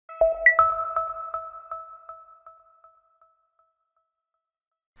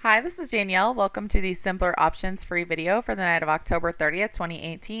Hi, this is Danielle. Welcome to the Simpler Options free video for the night of October 30th,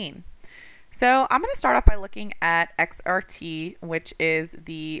 2018. So I'm going to start off by looking at XRT, which is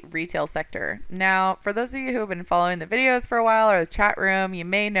the retail sector. Now, for those of you who have been following the videos for a while or the chat room, you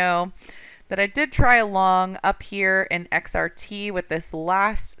may know that I did try along up here in XRT with this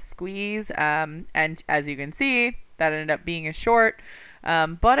last squeeze. And as you can see, that ended up being a short.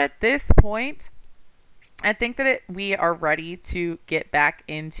 But at this point, I think that we are ready to get back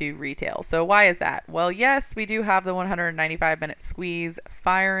into retail. So why is that? Well, yes, we do have the 195-minute squeeze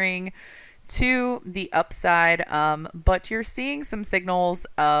firing to the upside, but you're seeing some signals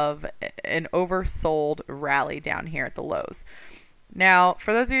of an oversold rally down here at the lows. Now,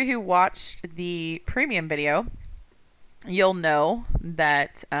 for those of you who watched the premium video, you'll know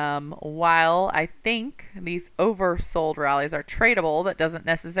that while I think these oversold rallies are tradable, that doesn't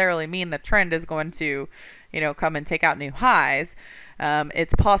necessarily mean the trend is going to, come and take out new highs.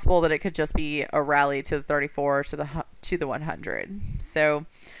 It's possible that it could just be a rally to the 34 to the 100. So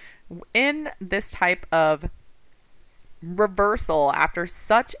in this type of reversal after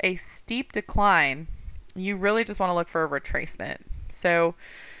such a steep decline, you really just want to look for a retracement. So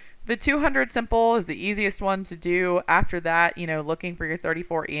the 200 simple is the easiest one to do. After that, looking for your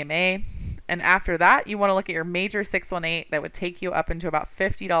 34 EMA. And after that, you want to look at your major 618 that would take you up into about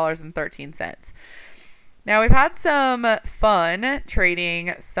 $50.13. Now, we've had some fun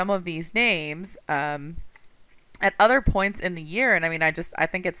trading some of these names at other points in the year. And I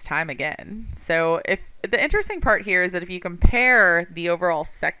think it's time again. So if the interesting part here is that if you compare the overall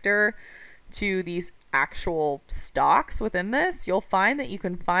sector to these actual stocks within this, you'll find that you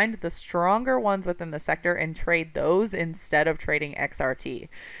can find the stronger ones within the sector and trade those instead of trading XRT.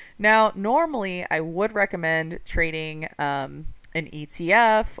 Now, normally I would recommend trading an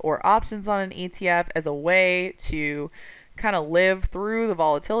ETF or options on an ETF as a way to kind of live through the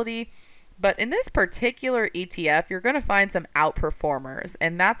volatility. But in this particular ETF, you're going to find some outperformers,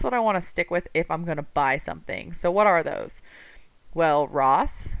 and that's what I want to stick with if I'm going to buy something. So what are those? Well,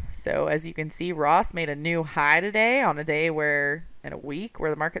 Ross. So as you can see, Ross made a new high today on in a week where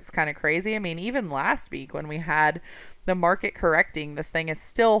the market's kind of crazy. Even last week when we had the market correcting, this thing is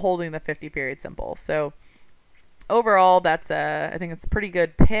still holding the 50-period simple. So overall, I think it's a pretty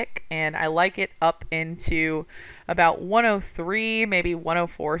good pick, and I like it up into about 103, maybe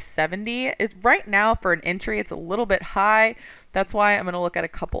 104.70. It's right now for an entry, it's a little bit high. That's why I'm going to look at a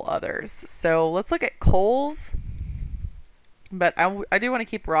couple others. So let's look at Kohl's. But I do want to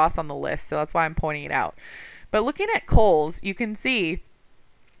keep Ross on the list, so that's why I'm pointing it out. But looking at Kohl's, you can see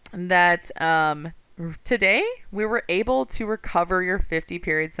that today we were able to recover your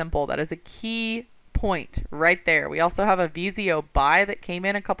 50-period simple. That is a key point right there. We also have a VZO buy that came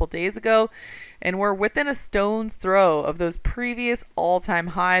in a couple days ago, and we're within a stone's throw of those previous all-time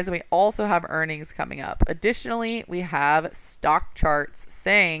highs. And we also have earnings coming up. Additionally, we have stock charts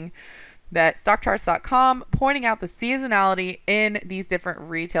saying that stockcharts.com pointing out the seasonality in these different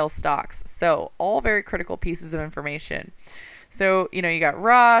retail stocks. So all very critical pieces of information. So, you got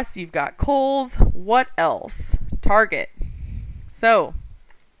Ross, you've got Kohl's. What else? Target. So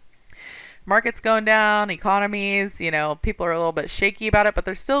market's going down, economies, people are a little bit shaky about it, but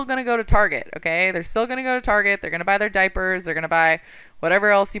they're still going to go to Target. Okay. They're still going to go to Target. They're going to buy their diapers. They're going to buy whatever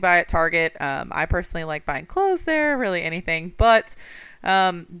else you buy at Target. I personally like buying clothes there, really anything, but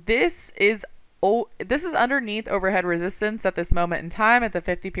this is underneath overhead resistance at this moment in time at the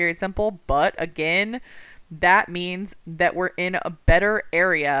 50-period simple. But again, that means that we're in a better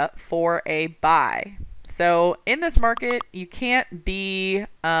area for a buy. So in this market, you can't be,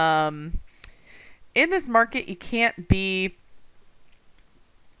 I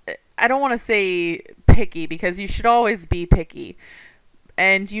don't want to say picky, because you should always be picky.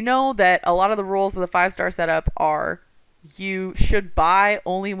 And you know that a lot of the rules of the 5-star setup are you should buy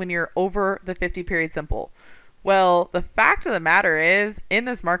only when you're over the 50-period simple. Well, the fact of the matter is, in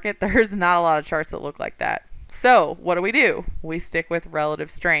this market, there's not a lot of charts that look like that. So what do? We stick with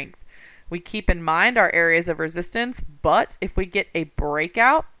relative strength. We keep in mind our areas of resistance, but if we get a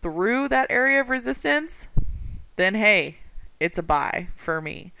breakout through that area of resistance, then hey, it's a buy for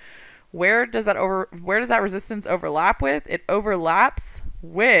me. Where does that resistance overlap with? It overlaps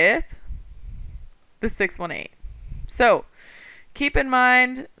with the 618. So keep in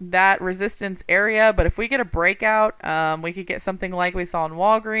mind that resistance area, but if we get a breakout, we could get something like we saw in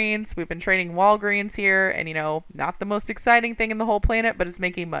Walgreens. We've been trading Walgreens here, and not the most exciting thing in the whole planet, but it's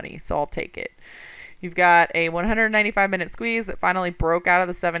making money, so I'll take it. You've got a 195-minute squeeze that finally broke out of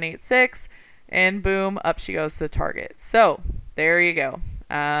the 786, and boom, up she goes to the target. So there you go.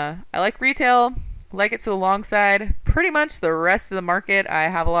 I like retail. Like it to the long side. Pretty much the rest of the market I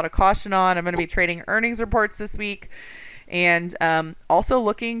have a lot of caution on. I'm going to be trading earnings reports this week, and also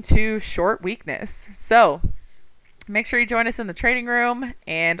looking to short weakness. So make sure you join us in the trading room,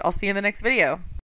 and I'll see you in the next video.